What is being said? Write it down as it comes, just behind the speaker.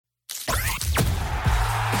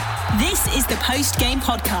This is the post-game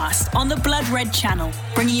podcast on the Blood Red channel,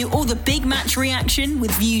 bringing you all the big match reaction with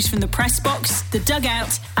views from the press box, the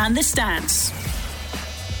dugout and the stands.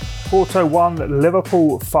 Porto 1,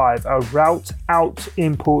 Liverpool 5, a rout out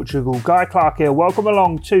in Portugal. Guy Clark here, welcome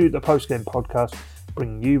along to the post-game podcast,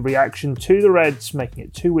 bringing you reaction to the Reds, making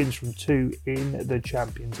it 2 wins from 2 in the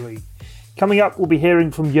Champions League. Coming up, we'll be hearing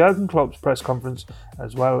from Jurgen Klopp's press conference,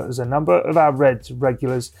 as well as a number of our Reds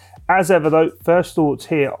regulars. As ever though, first thoughts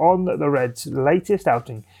here on the Reds' latest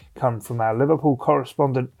outing come from our Liverpool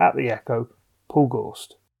correspondent at The Echo, Paul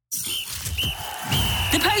Gorst.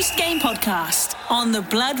 The post-game podcast on the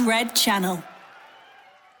Blood Red channel.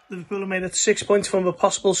 Liverpool have made it 6 points from a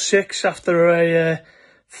possible 6 after a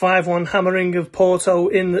 5-1 hammering of Porto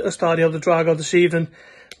in the Estadio do Dragão this evening.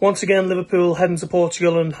 Once again, Liverpool heading to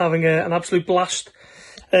Portugal and having an absolute blast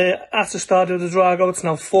at the Estadio do Dragão. It's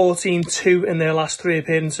now 14-2 in their last 3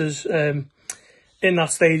 appearances in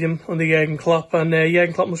that stadium under Jurgen Klopp. And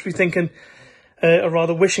Jurgen Klopp must be thinking, or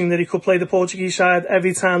rather wishing, that he could play the Portuguese side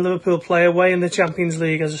every time Liverpool play away in the Champions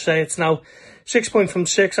League. As I say, it's now 6 points from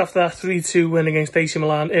 6 after that 3-2 win against AC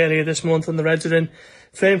Milan earlier this month. And the Reds are in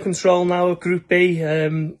firm control now of Group B.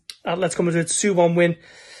 Atletico Madrid's 2-1 win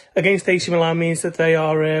against AC Milan means that they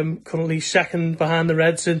are currently second behind the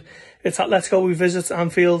Reds, and it's Atletico we visit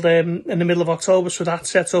Anfield in the middle of October, so that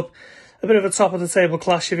sets up a bit of a top of the table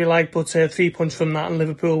clash if you like, but 3 points from that and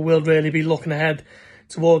Liverpool will really be looking ahead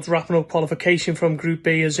towards wrapping up qualification from Group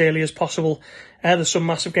B as early as possible ahead of some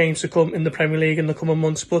massive games to come in the Premier League in the coming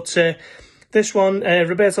months. But this one,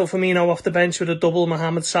 Roberto Firmino off the bench with a double,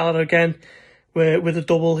 Mohamed Salah again with a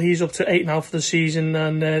double. He's up to 8 now for the season,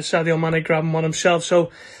 and Sadio Mane grabbing one himself. So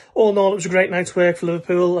all in all, it was a great night's work for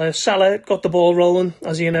Liverpool. Salah got the ball rolling,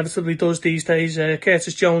 as he inevitably does these days.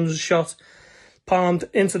 Curtis Jones' shot palmed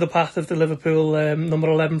into the path of the Liverpool number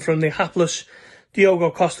 11 from the hapless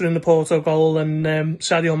Diogo Costa in the Porto goal, and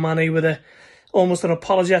Sadio Mane with almost an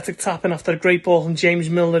apologetic tapping after a great ball from James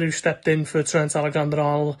Milner, who stepped in for Trent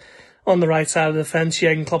Alexander-Arnold on the right side of the fence.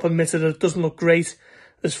 Jurgen Klopp admitted it doesn't look great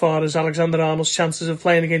as far as Alexander-Arnold's chances of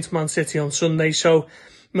playing against Man City on Sunday. So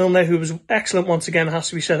Milner, who was excellent once again, has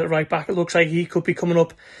to be said at right back. It looks like he could be coming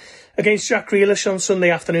up against Jack Grealish on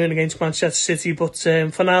Sunday afternoon against Manchester City. But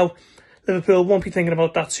for now, Liverpool won't be thinking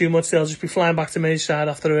about that too much. They'll just be flying back to Merseyside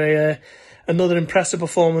after another impressive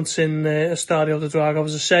performance in Estadio do Dragão,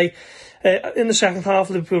 as I say. In the second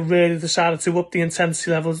half, Liverpool really decided to up the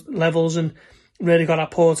intensity levels and really got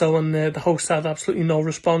at Porto, and the host had absolutely no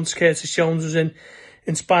response. Curtis Jones was in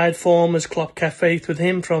inspired form as Klopp kept faith with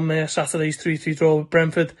him from Saturday's 3-3 draw with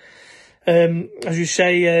Brentford. As you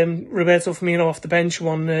say, Roberto Firmino off the bench,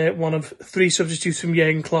 one of 3 substitutes from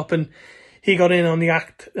Jurgen Klopp, and he got in on the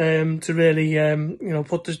act to really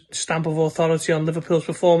put the stamp of authority on Liverpool's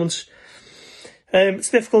performance. It's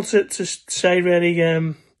difficult to say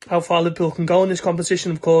really how far Liverpool can go in this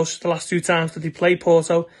competition. Of course, the last 2 times that they played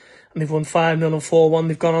Porto, and they've won 5-0 and 4-1,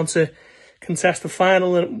 they've gone on to contest the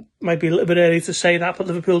final, and it might be a little bit early to say that, but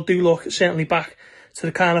Liverpool do look certainly back to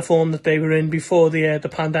the kind of form that they were in before the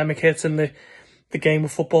pandemic hit and the game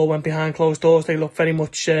of football went behind closed doors. They look very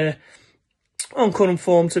much on current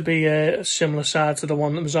form to be a similar side to the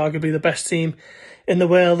one that was arguably the best team in the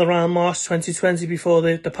world around March 2020 before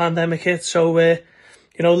the pandemic hit. So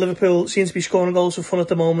Liverpool seems to be scoring goals for fun at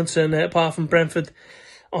the moment, and apart from Brentford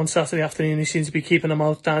on Saturday afternoon, he seems to be keeping them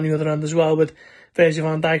out down the other end as well, with Virgil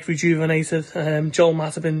van Dijk rejuvenated. Joel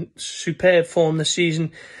Matip in superb form this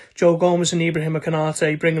season. Joe Gomez and Ibrahim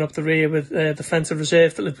Konate bringing up the rear with defensive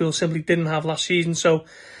reserve that Liverpool simply didn't have last season. So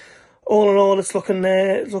all in all, it's looking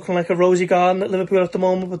like a rosy garden at Liverpool at the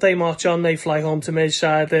moment, but they march on. They fly home to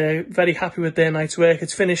Merseyside. They're very happy with their night's work.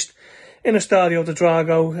 It's finished in Estadio do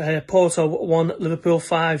Dragão. Porto 1, Liverpool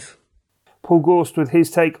 5. Paul Gorst with his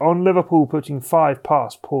take on Liverpool putting 5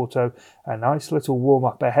 past Porto. A nice little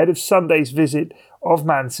warm-up ahead of Sunday's visit of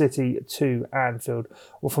Man City to Anfield.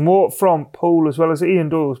 Well, for more from Paul as well as Ian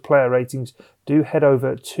Doyle's player ratings, do head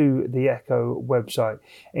over to the Echo website.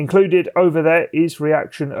 Included over there is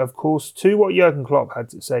reaction, of course, to what Jurgen Klopp had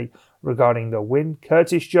to say regarding the win,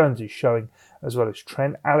 Curtis Jones' showing, as well as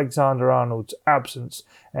Trent Alexander-Arnold's absence.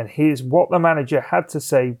 And here's what the manager had to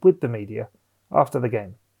say with the media after the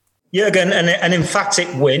game. Jurgen, an emphatic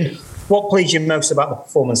win. What pleased you most about the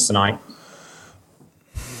performance tonight?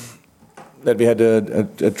 That we had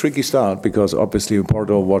a tricky start because obviously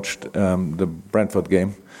Porto watched the Brentford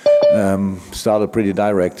game. Started pretty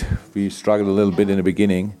direct. We struggled a little bit in the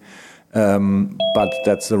beginning. But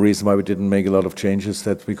that's the reason why we didn't make a lot of changes.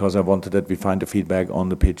 That's because I wanted that we find the feedback on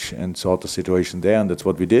the pitch and sort the situation there, and that's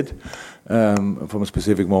what we did. From a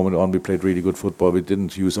specific moment on, we played really good football. We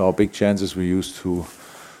didn't use our big chances. We used to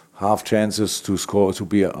half chances to score, to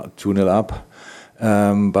be 2-0 up.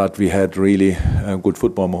 But we had really good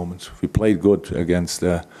football moments. We played good against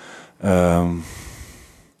a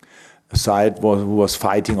side who was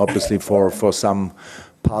fighting, obviously, for some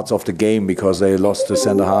parts of the game, because they lost the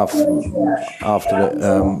centre half after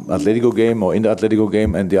the Atletico game, or in the Atletico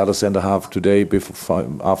game, and the other centre half today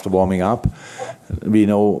after warming up. We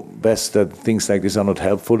know best that things like this are not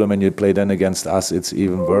helpful, and when you play then against us, it's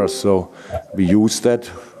even worse. So we used that.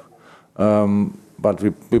 But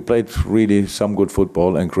we played really some good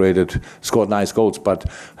football and scored nice goals, but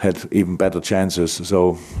had even better chances.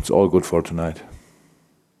 So it's all good for tonight.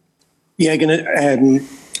 Yeah,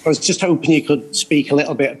 I was just hoping you could speak a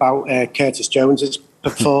little bit about Curtis Jones's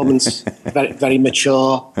performance. Very, very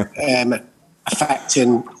mature,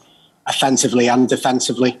 affecting offensively and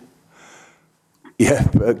defensively. Yeah,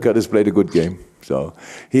 Curtis played a good game. So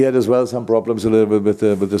he had as well some problems a little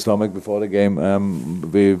bit with the stomach before the game.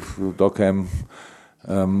 Doc came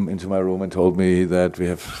into my room and told me that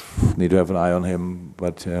we need to have an eye on him.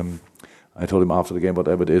 But I told him after the game,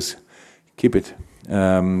 whatever it is, keep it.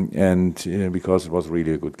 Because it was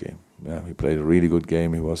really a good game. Yeah, he played a really good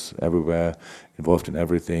game. He was everywhere, involved in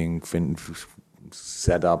everything.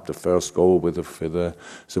 Set up the first goal with a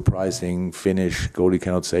surprising finish. Goalie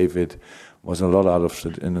cannot save it. Was in a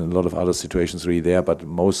lot of other situations really there, but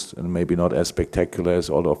most, and maybe not as spectacular as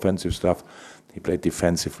all the offensive stuff. He played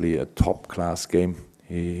defensively a top-class game.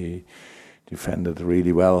 He defended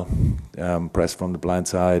really well, pressed from the blind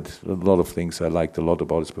side. A lot of things I liked a lot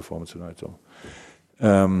about his performance tonight. So,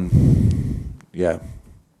 yeah,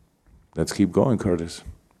 let's keep going, Curtis.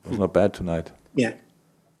 It was not bad tonight. Yeah.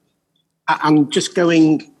 And just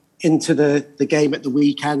going into the game at the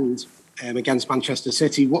weekend against Manchester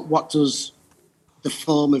City, what does the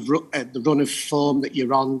run of form that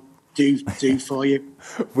you're on do for you?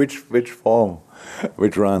 Which form?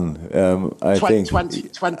 Which run? I think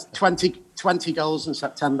 20 goals in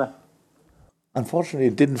September. Unfortunately,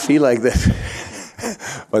 it didn't feel like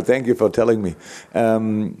that. But thank you for telling me.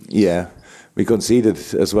 Yeah, we conceded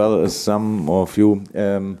as well as some or few.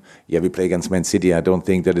 We play against Man City. I don't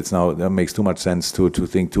think that that makes too much sense to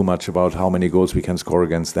think too much about how many goals we can score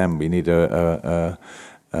against them. We need a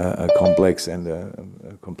complex and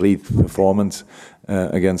a complete performance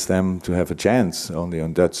against them to have a chance only,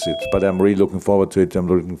 and that's it. But I'm really looking forward to it. I'm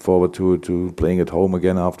looking forward to playing at home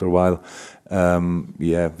again after a while.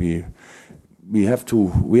 We have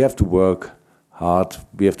to work hard.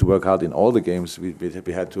 We have to work hard in all the games. We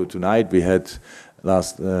had to tonight. We had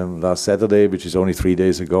last Saturday, which is only 3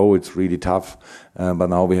 days ago. It's really tough, but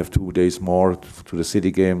now we have 2 days more to the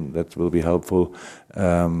City game. That will be helpful,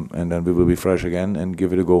 and then we will be fresh again and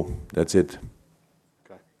give it a go. That's it.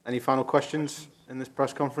 Okay. Any final questions in this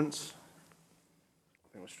press conference? I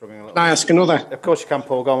think we're struggling a little. Can I ask another? Of course you can,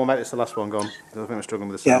 Paul. Go on, mate. It's the last one. Go on. I think we're struggling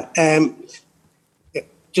with this. Yeah.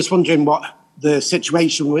 Just wondering what the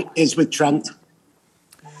situation is with Trent.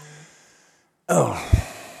 Oh,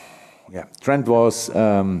 yeah. Trent was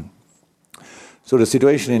so the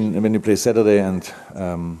situation when you play Saturday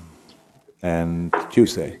and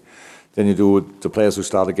Tuesday, then you do the players who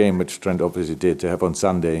start a game, which Trent obviously did. They have on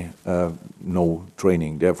Sunday no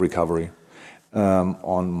training; they have recovery.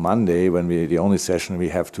 On Monday, when the only session we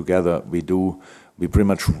have together, we pretty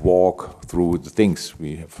much walk through the things.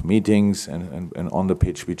 We have meetings, and on the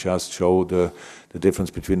pitch we just show the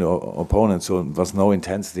difference between the opponents. So there was no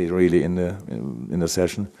intensity really in the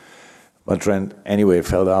session. But Trent anyway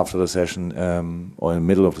felt after the session, or in the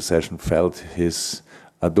middle of the session, felt his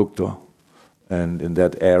adductor, and in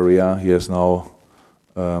that area he has now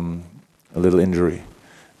a little injury.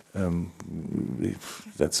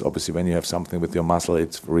 That's obviously when you have something with your muscle,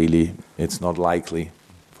 it's not likely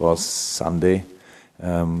for Sunday.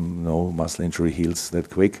 No muscle injury heals that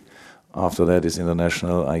quick. After that is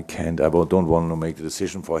international. I don't want to make the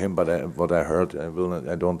decision for him, but what I heard,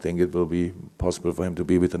 I don't think it will be possible for him to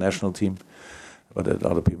be with the national team. But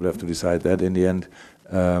other people have to decide that in the end.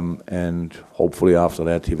 And hopefully after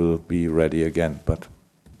that he will be ready again. But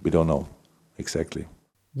we don't know exactly.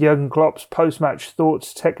 Jurgen Klopp's post-match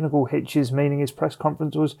thoughts, technical hitches, meaning his press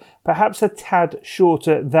conference was perhaps a tad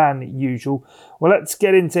shorter than usual. Well, let's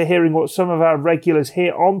get into hearing what some of our regulars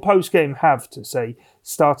here on Postgame have to say,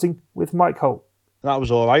 starting with Mike Holt. That was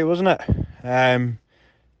all right, wasn't it?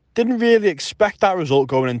 Didn't really expect that result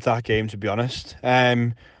going into that game, to be honest.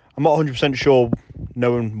 I'm not 100% sure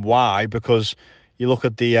knowing why, because you look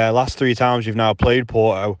at the last 3 times we've now played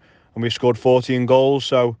Porto and we've scored 14 goals,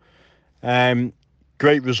 so...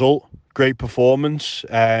 great result, great performance.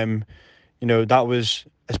 That was,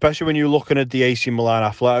 especially when you're looking at the AC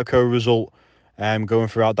Milan Atletico result, going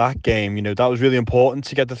throughout that game. You know, that was really important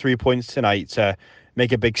to get the 3 points tonight to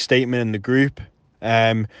make a big statement in the group.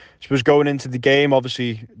 I suppose going into the game,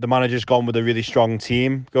 obviously the manager's gone with a really strong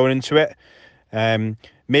team going into it.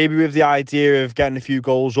 Maybe with the idea of getting a few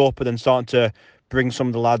goals up and then starting to bring some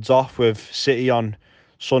of the lads off with City on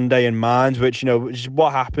Sunday in mind, which is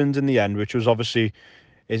what happened in the end, which was obviously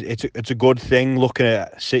it's a good thing. Looking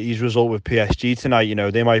at City's result with PSG tonight,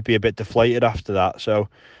 they might be a bit deflated after that. So,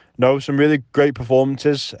 no, some really great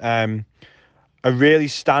performances. A really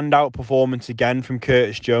standout performance again from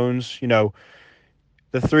Curtis Jones.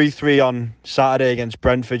 The 3-3 on Saturday against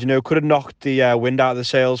Brentford, could have knocked the wind out of the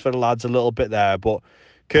sails for the lads a little bit there. But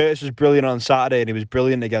Curtis was brilliant on Saturday and he was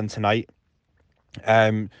brilliant again tonight.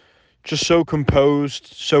 Just so composed,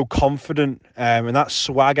 so confident, and that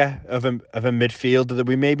swagger of a midfielder that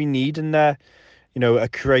we maybe need in there. A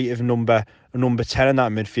creative number 10 in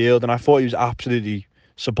that midfield. And I thought he was absolutely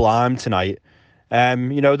sublime tonight.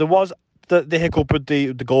 There was the hiccup with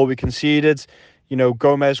the goal we conceded.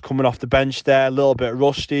 Gomez coming off the bench there, a little bit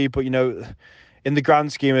rusty, but in the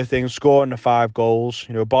grand scheme of things, scoring the 5 goals.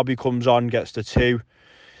 Bobby comes on, gets the 2.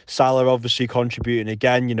 Salah obviously contributing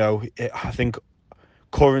again. I think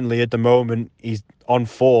currently at the moment he's on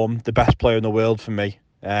form, the best player in the world for me.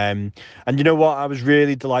 And you know what? I was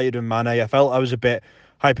really delighted with Mane. I felt I was a bit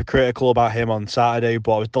hypercritical about him on Saturday,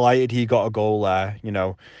 but I was delighted he got a goal there.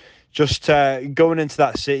 Just going into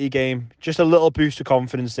that City game, just a little boost of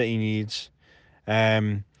confidence that he needs.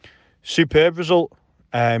 Superb result.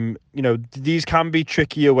 These can be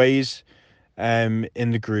trickier ways in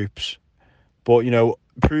the groups, but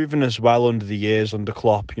proven as well under the years under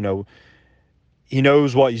Klopp. He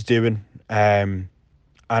knows what he's doing, and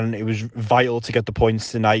it was vital to get the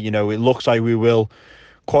points tonight. It looks like we will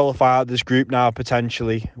qualify out this group now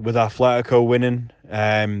potentially with Atletico winning.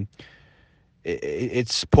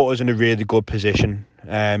 It's put us in a really good position.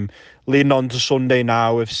 Leading on to Sunday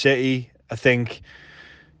now with City, I think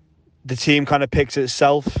the team kind of picks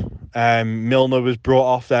itself. Milner was brought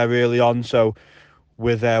off there early on, so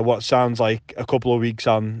with what sounds like a couple of weeks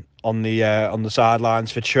on the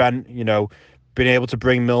sidelines for Trent, being able to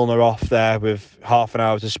bring Milner off there with half an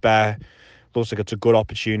hour to spare looks like it's a good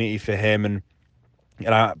opportunity for him. And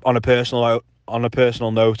on a personal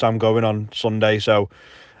note, I'm going on Sunday, so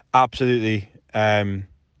absolutely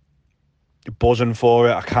buzzing for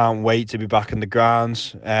it. I can't wait to be back in the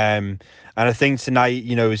grounds. And I think tonight,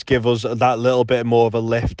 is give us that little bit more of a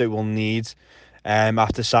lift that we'll need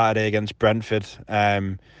after Saturday against Brentford.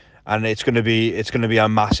 And it's going to be a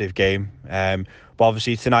massive game. But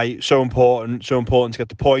obviously tonight, so important to get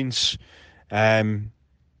the points.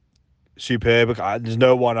 Superb. There's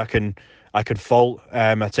no one I could fault.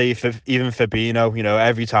 I tell you, even Fabinho,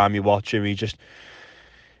 every time you watch him, it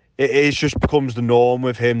just becomes the norm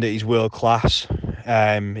with him that he's world class.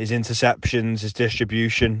 His interceptions, his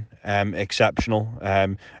distribution, exceptional.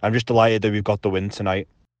 I'm just delighted that we've got the win tonight.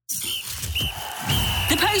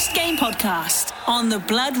 The post-game podcast on the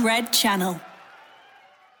Blood Red channel.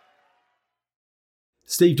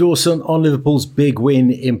 Steve Dawson on Liverpool's big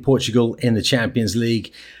win in Portugal in the Champions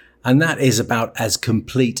League. And that is about as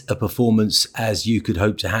complete a performance as you could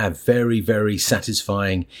hope to have. Very, very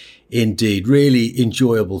satisfying indeed. Really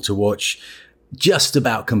enjoyable to watch. Just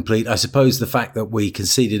about complete. I suppose the fact that we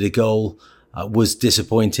conceded a goal was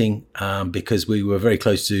disappointing because we were very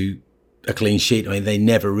close to a clean sheet. I mean, they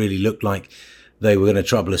never really looked like they were going to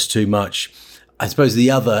trouble us too much. I suppose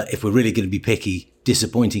the other, if we're really going to be picky,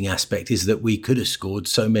 disappointing aspect is that we could have scored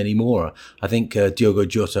so many more. I think Diogo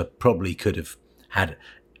Jota probably could have had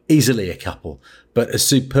easily a couple, but a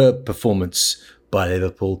superb performance by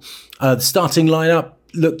Liverpool. The starting lineup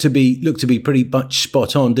looked to be pretty much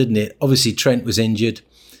spot on, didn't it? Obviously Trent was injured,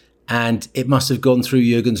 and it must have gone through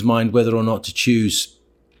Jurgen's mind whether or not to choose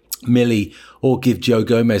Millie or give Joe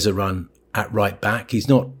Gomez a run at right back. He's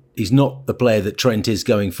not the player that Trent is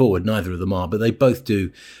going forward. Neither of them are, but they both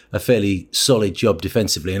do a fairly solid job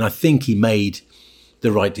defensively. And I think he made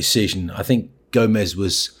the right decision. I think Gomez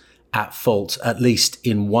was at fault, at least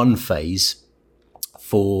in one phase,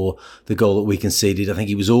 for the goal that we conceded. I think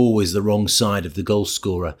he was always the wrong side of the goal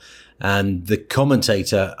scorer. And the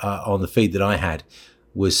commentator on the feed that I had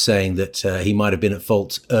was saying that he might have been at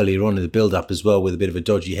fault earlier on in the build-up as well with a bit of a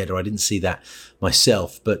dodgy header. I didn't see that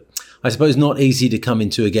myself, but I suppose not easy to come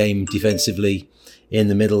into a game defensively in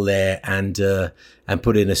the middle there and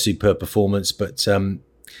put in a superb performance. But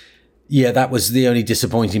yeah, that was the only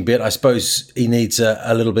disappointing bit. I suppose he needs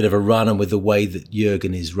a little bit of a run, and with the way that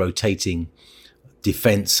Jurgen is rotating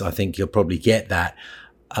defence, I think he'll probably get that.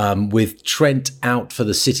 With Trent out for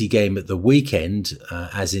the City game at the weekend,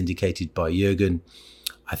 as indicated by Jurgen,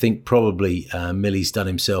 I think probably Millie's done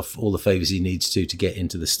himself all the favours he needs to get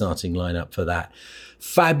into the starting lineup for that.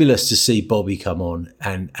 Fabulous to see Bobby come on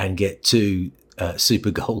and get 2 super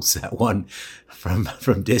goals. That one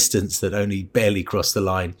from distance that only barely crossed the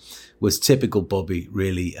line was typical Bobby,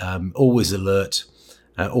 really. Always alert,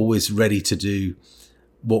 always ready to do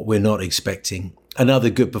what we're not expecting. Another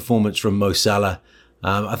good performance from Mo Salah.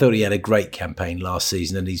 I thought he had a great campaign last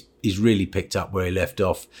season, and he's really picked up where he left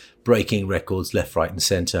off, breaking records left, right and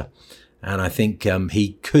centre. And I think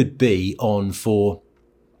he could be on for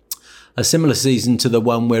a similar season to the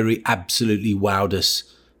one where he absolutely wowed us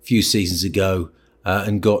a few seasons ago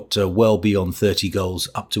and got well beyond 30 goals,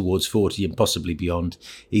 up towards 40 and possibly beyond.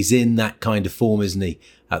 He's in that kind of form, isn't he,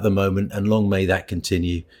 at the moment, and long may that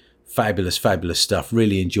continue. Fabulous, fabulous stuff.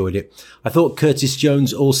 Really enjoyed it. I thought Curtis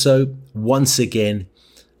Jones also, once again,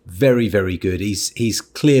 very, very good. He's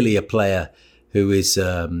clearly a player who is,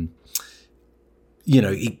 a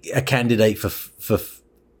candidate for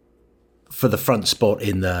the front spot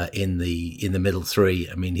in the middle three.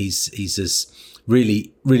 I mean, he's as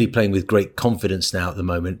really playing with great confidence now at the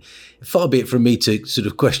moment. Far be it from me to sort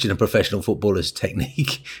of question a professional footballer's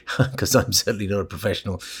technique, because I'm certainly not a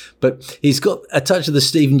professional. But he's got a touch of the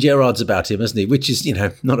Steven Gerrards about him, hasn't he? Which is,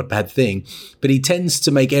 not a bad thing. But he tends to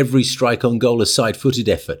make every strike on goal a side-footed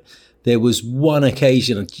effort. There was one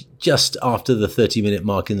occasion just after the 30-minute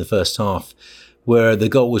mark in the first half where the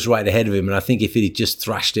goal was right ahead of him. And I think if he'd just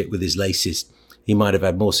thrashed it with his laces, he might have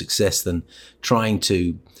had more success than trying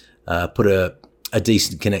to put a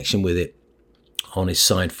decent connection with it on his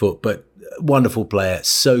side foot. But wonderful player.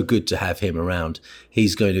 So good to have him around.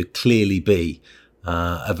 He's going to clearly be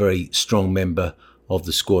a very strong member of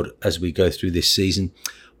the squad as we go through this season.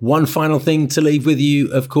 One final thing to leave with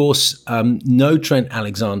you, of course, no Trent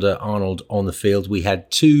Alexander-Arnold on the field. We had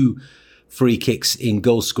 2 free kicks in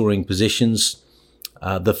goal-scoring positions,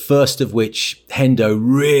 the first of which Hendo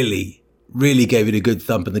really gave it a good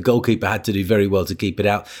thump, and the goalkeeper had to do very well to keep it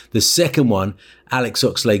out. The second one, Alex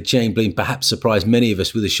Oxlade-Chamberlain, perhaps surprised many of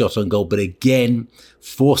us with a shot on goal, but again,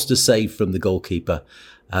 forced a save from the goalkeeper.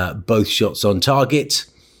 Both shots on target.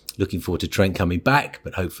 Looking forward to Trent coming back,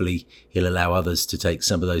 but hopefully he'll allow others to take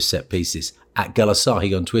some of those set pieces. At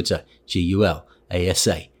Gulasahi on Twitter,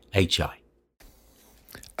 Gulasahi.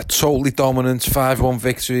 A totally dominant 5-1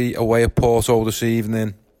 victory away at Porto this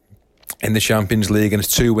evening in the Champions League, and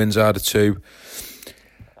it's 2 wins out of 2.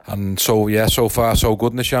 And so far so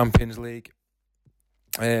good in the Champions League.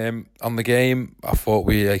 On the game, I thought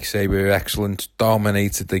we were excellent,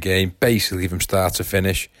 dominated the game basically from start to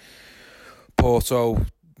finish. Porto,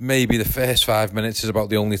 maybe the first 5 minutes is about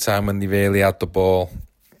the only time when they really had the ball.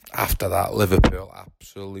 After that, Liverpool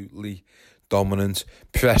absolutely dominant,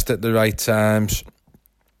 pressed at the right times,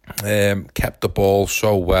 kept the ball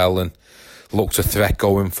so well and looked a threat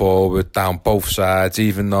going forward down both sides,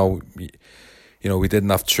 even though we didn't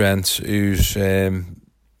have Trent, who's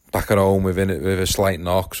back at home with a slight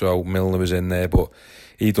knock, so Milner was in there, but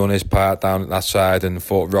he done his part down at that side, and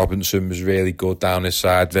thought Robinson was really good down his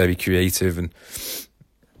side, very creative, and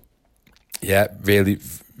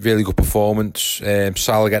really good performance.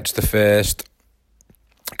 Salah gets the first.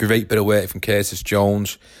 Great bit of work from Curtis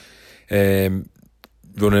Jones, running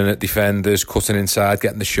at defenders, cutting inside,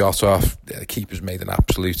 getting the shot off. The keeper's made an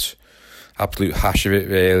absolute hash of it,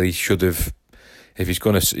 really. Should have, if he's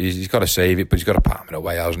got to save it, but he's got to palm it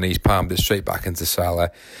away, hasn't he? He's palmed it straight back into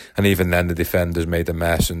Salah, and even then the defenders made a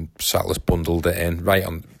mess, and Salah's bundled it in right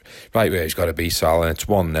where he's got to be, Salah, and it's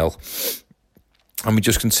 1-0. And we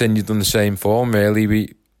just continued on the same form, really.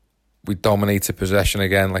 We dominated possession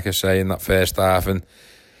again, like I say, in that first half, and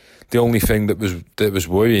the only thing that was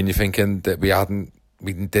worrying, you're thinking that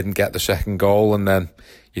we didn't get the second goal, and then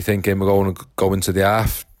you're thinking we're going to go into the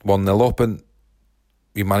half 1-0 up, and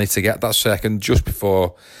we managed to get that second just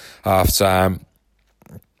before half time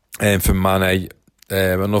from Mane.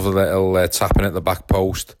 Another little tapping at the back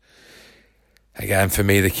post. Again, for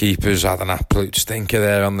me, the keepers had an absolute stinker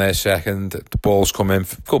there on their second. The ball's come in,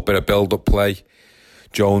 good bit of build-up play.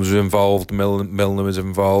 Jones was involved, Milner was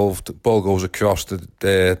involved. The ball goes across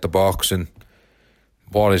the box, and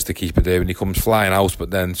what is the keeper doing? He comes flying out,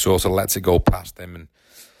 but then sort of lets it go past him, and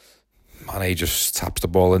Mane just taps the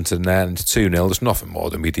ball into the net, and it's 2-0. There's nothing more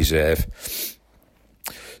than we deserve.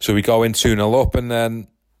 So we go in 2-0 up, and then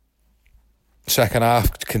second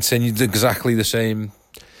half continued exactly the same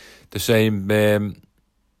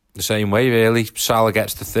way, really. Salah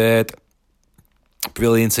gets the third.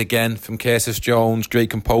 Brilliant again from Curtis Jones.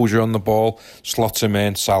 Great composure on the ball. Slots him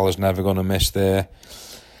in. Salah's never going to miss there.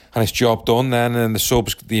 And it's job done then. And the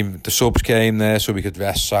subs came there so we could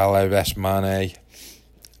rest Salah, rest Mane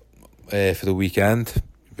for the weekend.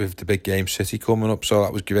 with the big game City coming up, so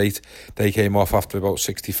that was great. They came off after about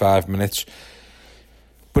 65 minutes.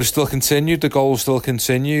 But it still continued, the goals still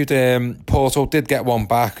continued. Porto did get one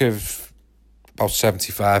back of about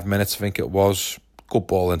 75 minutes, I think it was. Good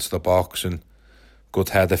ball into the box and good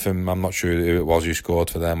header from, I'm not sure who it was who scored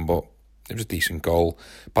for them, but it was a decent goal.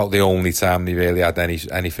 About the only time they really had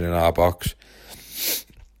anything in our box.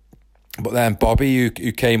 But then Bobby,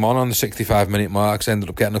 who came on the 65-minute marks, ended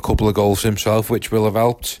up getting a couple of goals himself, which will have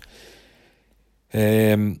helped.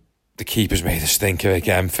 The keeper's made a stinker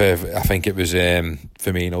again for, I think it was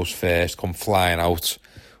Firmino's first, come flying out.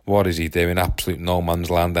 What is he doing? Absolute no man's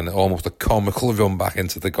land, and almost a comical run back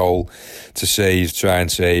into the goal to try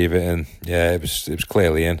and save it, and yeah, it was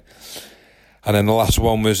clearly in. And then the last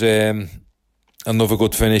one was another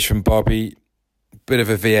good finish from Bobby. Bit of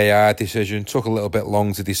a VAR decision, took a little bit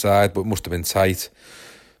long to decide, but must have been tight.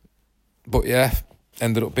 But yeah,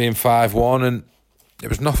 ended up being 5-1, and it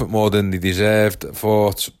was nothing more than they deserved. I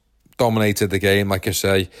thought dominated the game, like I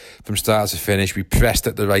say, from start to finish. We pressed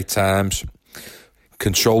at the right times,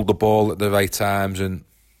 controlled the ball at the right times, and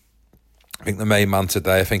I think the main man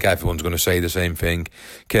today, I think everyone's going to say the same thing,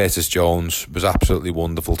 Curtis Jones was absolutely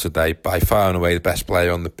wonderful today, by far and away the best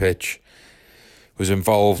player on the pitch. Was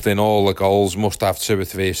involved in all the goals, must have 2 or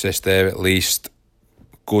 3 assists there at least,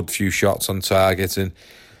 good few shots on target, and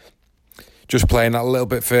just playing that a little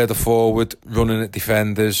bit further forward, running at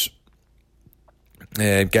defenders,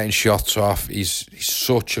 getting shots off. He's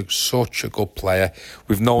such a good player.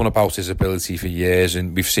 We've known about his ability for years,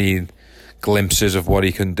 and we've seen glimpses of what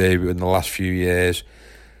he can do in the last few years.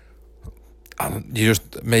 And you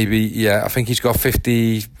just maybe, I think he's got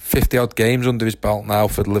 50 odd games under his belt now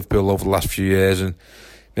for Liverpool over the last few years, and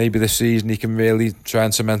maybe this season he can really try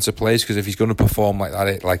and cement a place, because if he's going to perform like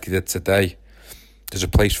that, like he did today, there's a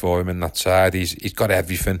place for him in that side. He's got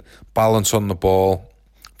everything: balance on the ball,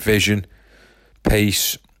 vision,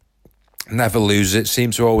 pace, never lose it,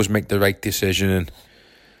 seems to always make the right decision, and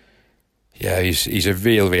yeah, he's a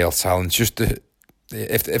real talent. Just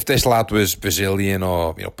if this lad was Brazilian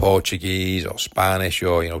or Portuguese or Spanish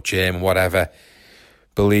or German, whatever,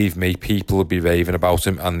 believe me, people would be raving about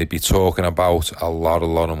him and they'd be talking about a lot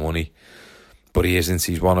of money. But he isn't.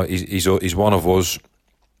 He's one of us.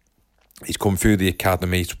 He's come through the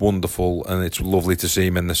academy. It's wonderful, and it's lovely to see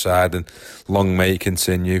him in the side, and long may it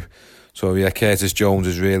continue. So yeah, Curtis Jones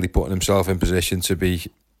is really putting himself in position to be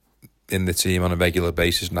in the team on a regular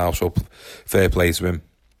basis now, so fair play to him.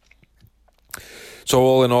 So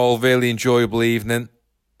all in all, really enjoyable evening.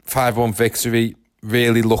 5-1 victory.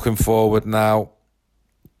 Really looking forward now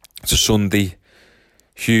to Sunday.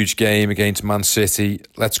 Huge game against Man City.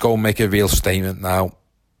 Let's go and make a real statement now.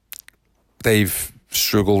 They've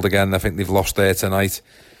struggled again. I think they've lost there tonight.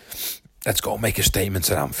 Let's go and make a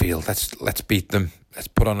statement at Anfield. Let's beat them. Let's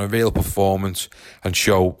put on a real performance and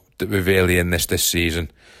show that we're really in this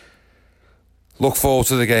season. Look forward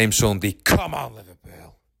to the game Sunday. Come on,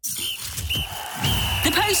 Liverpool. The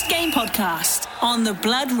post-game podcast on the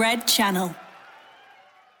Blood Red channel.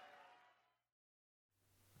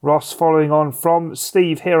 Ross following on from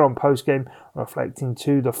Steve here on postgame, reflecting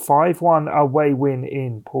to the 5-1 away win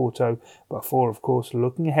in Porto, before of course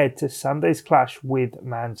looking ahead to Sunday's clash with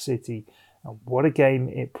Man City. And what a game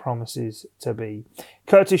it promises to be.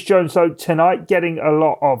 Curtis Jones, though, tonight getting a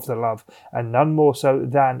lot of the love, and none more so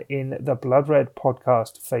than in the Blood Red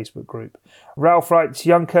podcast Facebook group. Ralph writes,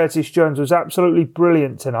 young Curtis Jones was absolutely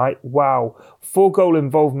brilliant tonight. Wow, 4 goal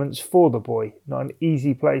involvements for the boy. Not an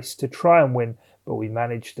easy place to try and win, but we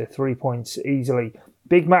managed the 3 points easily.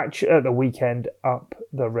 Big match at the weekend, up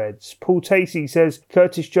the Reds. Paul Tacey says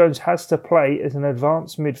Curtis Jones has to play as an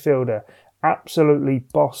advanced midfielder. Absolutely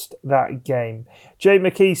bossed that game. Jay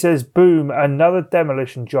McKee says, boom, another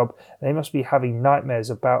demolition job. They must be having nightmares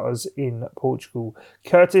about us in Portugal.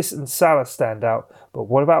 Curtis and Salah stand out, but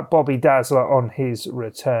what about Bobby Dazzler on his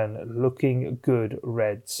return? Looking good,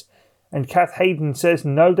 Reds. And Kath Hayden says,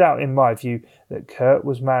 no doubt in my view that Kurt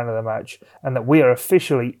was man of the match and that we are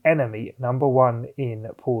officially enemy number 1 in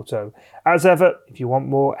Porto. As ever, if you want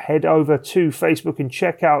more, head over to Facebook and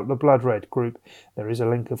check out the Blood Red group. There is a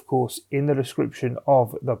link, of course, in the description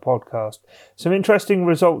of the podcast. Some interesting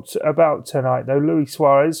results about tonight, though. Luis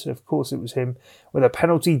Suarez, of course it was him, with a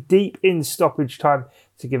penalty deep in stoppage time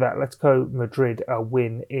to give Atletico Madrid a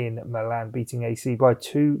win in Milan, beating AC by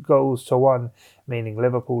 2-1, meaning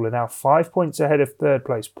Liverpool are now 5 points ahead of third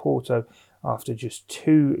place Porto after just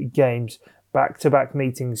 2 games. Back-to-back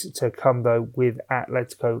meetings to come, though, with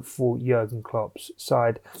Atletico for Jurgen Klopp's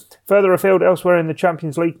side. Further afield, elsewhere in the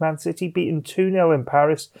Champions League, Man City beaten 2-0 in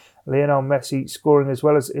Paris. Lionel Messi scoring, as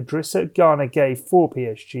well as Idrissa Gana Gueye for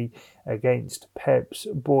PSG against Pep's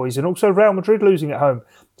boys. And also Real Madrid losing at home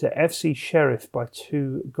to FC Sheriff by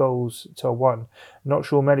 2-1. Not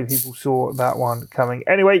sure many people saw that one coming.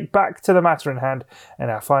 Anyway, back to the matter in hand,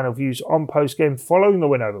 and our final views on post-game following the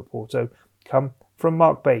win over Porto come from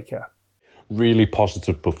Mark Baker. Really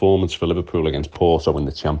positive performance for Liverpool against Porto in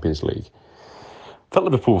the Champions League. I felt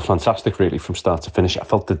Liverpool were fantastic really from start to finish. I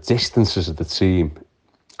felt the distances of the team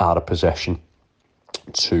out of possession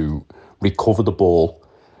to recover the ball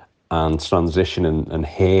and transition and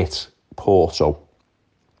hit Porto.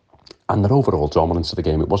 And their overall dominance of the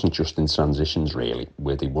game, it wasn't just in transitions really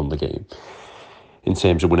where they won the game. In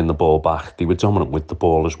terms of winning the ball back, they were dominant with the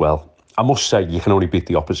ball as well. I must say, you can only beat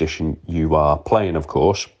the opposition you are playing, of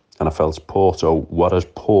course. And I felt Porto were as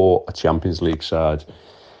poor a Champions League side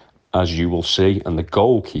as you will see. And the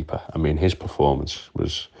goalkeeper, I mean, his performance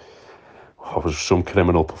was some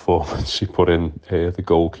criminal performance he put in, the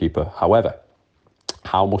goalkeeper. However,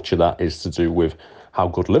 how much of that is to do with how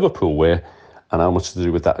good Liverpool were and how much to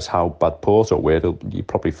do with that is how bad Porto were? You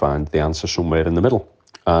probably find the answer somewhere in the middle.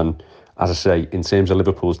 And as I say, in terms of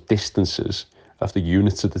Liverpool's distances of the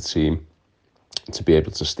units of the team to be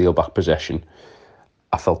able to steal back possession,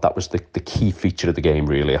 I felt that was the key feature of the game,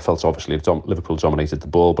 really. I felt obviously Liverpool dominated the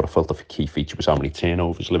ball, but I felt the key feature was how many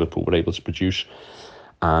turnovers Liverpool were able to produce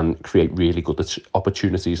and create really good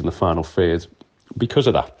opportunities in the final third because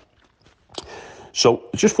of that. So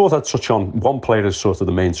I just thought I'd touch on one player as sort of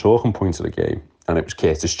the main talking point of the game, and it was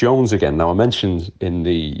Curtis Jones again. Now, I mentioned in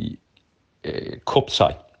the cup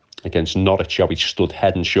tie against Norwich how he stood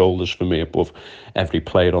head and shoulders for me above every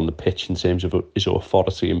player on the pitch in terms of his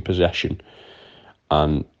authority in possession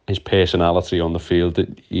and his personality on the field.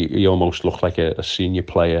 He almost looked like a senior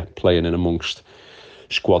player playing in amongst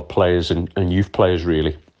squad players and youth players,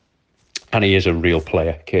 really. And he is a real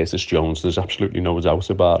player, Curtis Jones. There's absolutely no doubt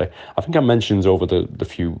about it. I think I mentioned over the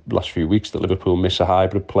last few weeks that Liverpool miss a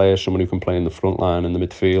hybrid player, someone who can play in the front line and the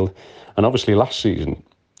midfield. And obviously last season,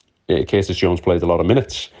 Curtis Jones played a lot of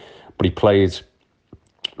minutes, but he played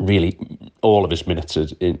really all of his minutes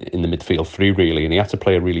in the midfield three, really, and he had to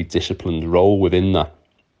play a really disciplined role within that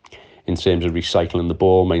in terms of recycling the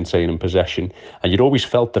ball, maintaining possession, and you'd always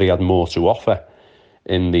felt that he had more to offer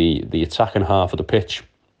in the attacking half of the pitch,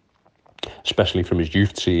 especially from his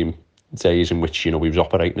youth team days in which, he was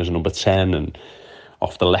operating as a number 10 and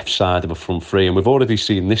off the left side of a front three. And we've already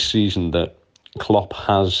seen this season that Klopp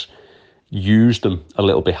has used him a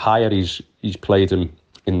little bit higher. He's played him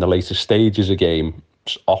in the later stages of game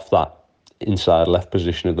off that inside left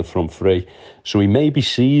position of the front three. So he maybe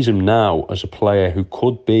sees him now as a player who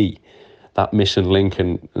could be that missing link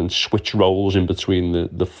and switch roles in between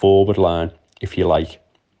the forward line, if you like.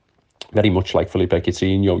 Very much like Felipe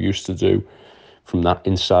Coutinho used to do, from that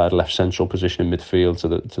inside left central position in midfield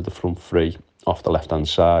to the front three off the left-hand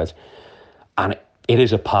side. And it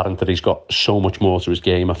is apparent that he's got so much more to his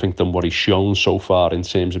game, I think, than what he's shown so far in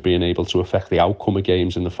terms of being able to affect the outcome of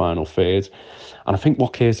games in the final third. And I think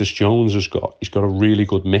what Curtis Jones has got, he's got a really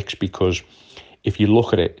good mix, because if you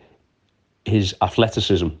look at it, his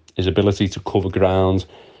athleticism, his ability to cover ground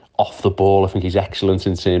off the ball, I think he's excellent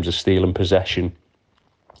in terms of stealing possession,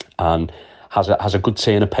 and has a good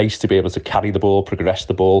turn of pace to be able to carry the ball, progress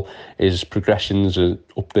the ball. His progressions are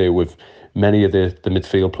up there with many of the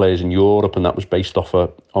midfield players in Europe, and that was based off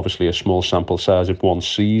obviously a small sample size of one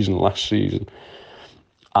season last season.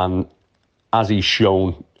 And as he's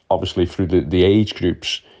shown, obviously through the age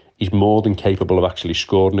groups, he's more than capable of actually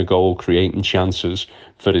scoring a goal, creating chances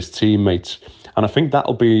for his teammates. And I think that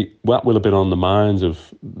will have been on the minds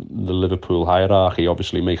of the Liverpool hierarchy,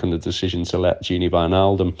 obviously making the decision to let Gini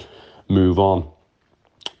Wijnaldum move on,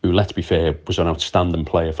 who, let's be fair, was an outstanding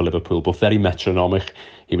player for Liverpool, but very metronomic.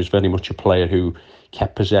 He was very much a player who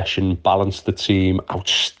kept possession, balanced the team,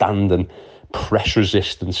 outstanding, press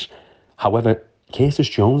resistance. However, Curtis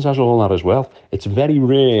Jones has all that as well. It's very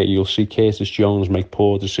rare you'll see Curtis Jones make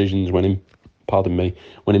poor decisions when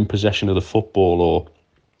in possession of the football or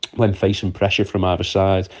when facing pressure from either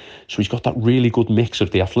side. So he's got that really good mix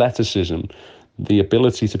of the athleticism, the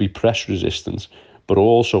ability to be press resistant, but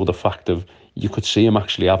also the fact of you could see him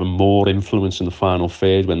actually having more influence in the final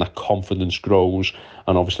third when that confidence grows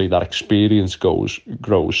and obviously that experience grows,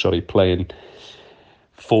 playing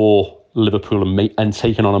for Liverpool and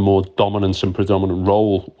taking on a more dominant and predominant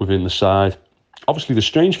role within the side. Obviously, the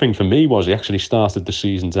strange thing for me was he actually started the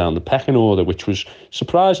season down the pecking order, which was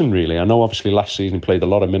surprising, really. I know, obviously, last season he played a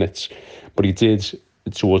lot of minutes, but he did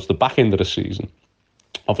towards the back end of the season,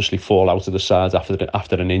 obviously fall out of the side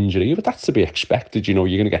after an injury. But that's to be expected. You know,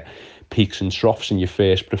 you're going to get peaks and troughs in your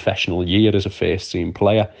first professional year as a first-team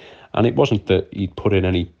player. And it wasn't that he'd put in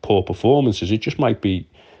any poor performances. It just might be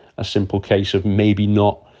a simple case of maybe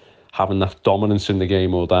not having that dominance in the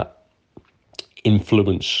game or that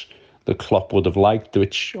influence that Klopp would have liked,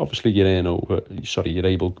 which obviously you're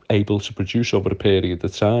able to produce over a period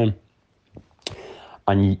of time.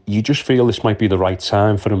 And you just feel this might be the right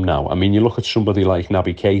time for him now. I mean, you look at somebody like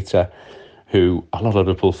Naby Keita, who a lot of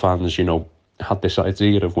Liverpool fans, you know, had this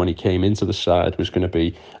idea of when he came into the side was going to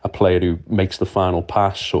be a player who makes the final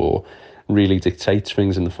pass or really dictates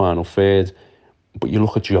things in the final third. But you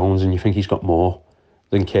look at Jones and you think he's got more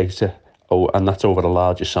than Keita. Oh, and that's over a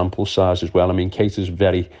larger sample size as well. I mean, Keita's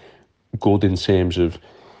very good in terms of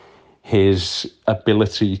his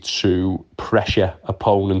ability to pressure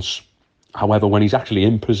opponents. However, when he's actually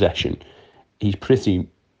in possession, he's pretty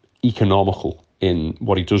economical in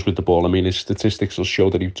what he does with the ball. I mean, his statistics will show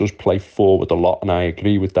that he does play forward a lot, and I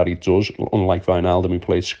agree with that. He does, unlike Wijnaldum, who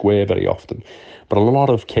plays square very often. But a lot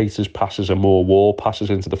of Keita's passes are more wall passes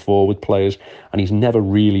into the forward players, and he's never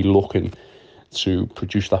really looking to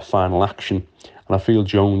produce that final action. And I feel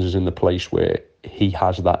Jones is in the place where he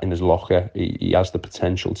has that in his locker. He has the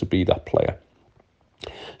potential to be that player.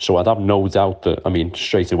 So I'd have no doubt that, I mean,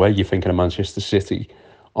 straight away you're thinking of Manchester City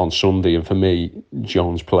on Sunday, and for me,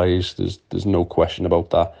 Jones plays. There's no question about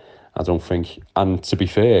that. I don't think, and to be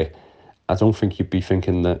fair, I don't think you'd be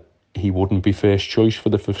thinking that he wouldn't be first choice for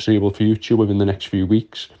the foreseeable future within the next few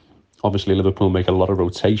weeks. Obviously, Liverpool make a lot of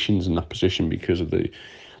rotations in that position because of the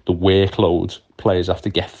workload players have to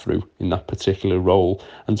get through in that particular role.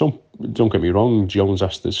 And don't get me wrong, Jones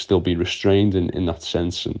has to still be restrained in that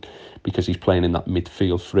sense, and because he's playing in that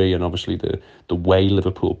midfield three, and obviously the way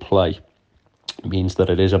Liverpool play means that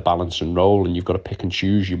it is a balancing role, and you've got to pick and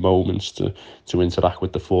choose your moments to interact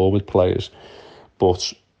with the forward players.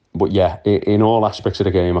 But yeah, in all aspects of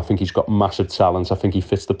the game, I think he's got massive talent. I think he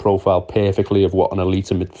fits the profile perfectly of what an elite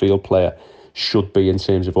midfield player should be in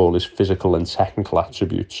terms of all his physical and technical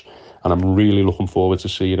attributes. And I'm really looking forward to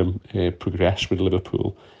seeing him progress with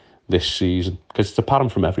Liverpool this season, because it's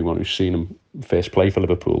apparent from everyone who's seen him first play for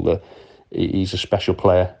Liverpool that he's a special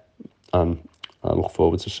player, and I look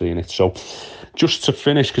forward to seeing it. So just to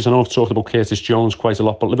finish, because I know I've talked about Curtis Jones quite a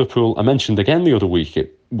lot, but Liverpool, I mentioned again the other week,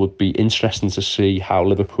 it would be interesting to see how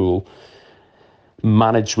Liverpool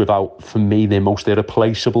manage without, for me, their most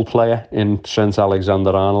irreplaceable player in Trent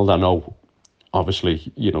Alexander-Arnold. I know,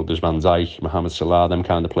 obviously, you know, there's Van Dijk, Mohamed Salah, them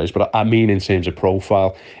kind of players, but I mean in terms of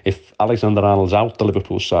profile, if Alexander-Arnold's out the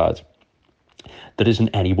Liverpool side, there isn't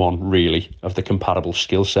anyone really of the comparable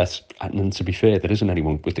skill set. And to be fair, there isn't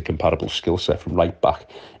anyone with the comparable skill set from right back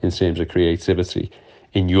in terms of creativity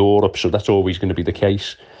in Europe. So that's always going to be the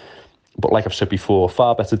case. But like I've said before,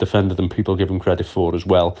 far better defender than people give him credit for as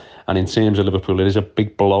well. And in terms of Liverpool, it is a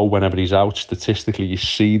big blow whenever he's out. Statistically, you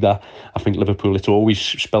see that. I think Liverpool, it's always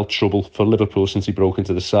spelled trouble for Liverpool since he broke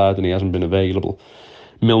into the side and he hasn't been available.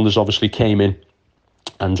 Milner's obviously came in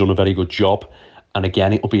and done a very good job. And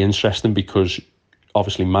again, it'll be interesting because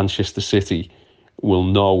obviously Manchester City will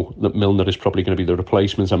know that Milner is probably going to be the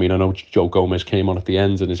replacement. I mean, I know Joe Gomez came on at the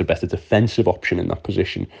end and is a better defensive option in that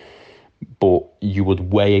position, but you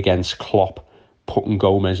would weigh against Klopp putting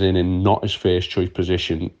Gomez in not his first choice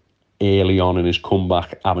position early on in his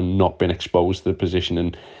comeback, having not been exposed to the position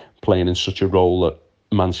and playing in such a role that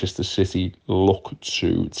Manchester City look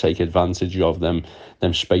to take advantage of them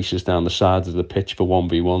spaces down the sides of the pitch for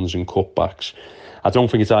 1v1s and cutbacks. I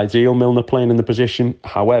don't think it's ideal, Milner playing in the position.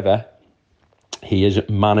 However, he is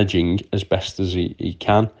managing as best as he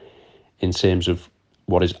can in terms of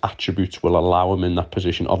what his attributes will allow him in that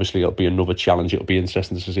position. Obviously, it'll be another challenge. It'll be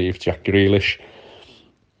interesting to see if Jack Grealish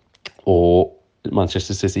or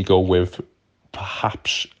Manchester City go with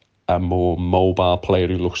perhaps a more mobile player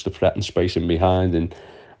who looks to threaten space in behind, and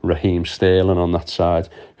Raheem Sterling on that side.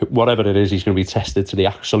 Whatever it is, he's going to be tested to the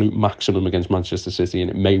absolute maximum against Manchester City, and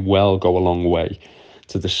it may well go a long way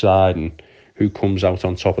to deciding who comes out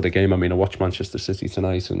on top of the game. I mean, I watched Manchester City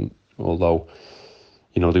tonight, and although,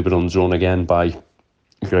 you know, they were undone again by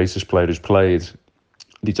the greatest player who's played,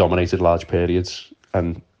 they dominated large periods,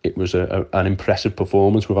 and it was an impressive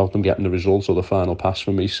performance without them getting the results or the final pass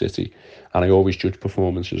for me, City. And I always judge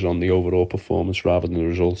performances on the overall performance rather than the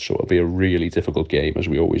results, so it'll be a really difficult game, as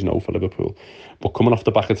we always know, for Liverpool. But coming off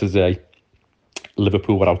the back of today,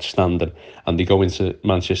 Liverpool were outstanding, and they go into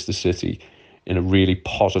Manchester City in a really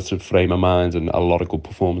positive frame of mind and a lot of good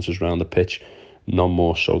performances around the pitch, none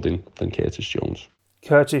more so than Curtis Jones.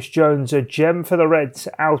 Curtis Jones, a gem for the Reds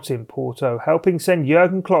out in Porto, helping send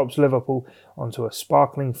Jurgen Klopp's Liverpool onto a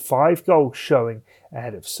sparkling 5-goal showing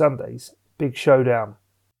ahead of Sunday's big showdown.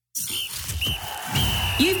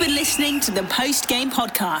 You've been listening to the post-game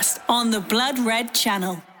podcast on the Blood Red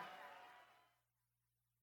Channel.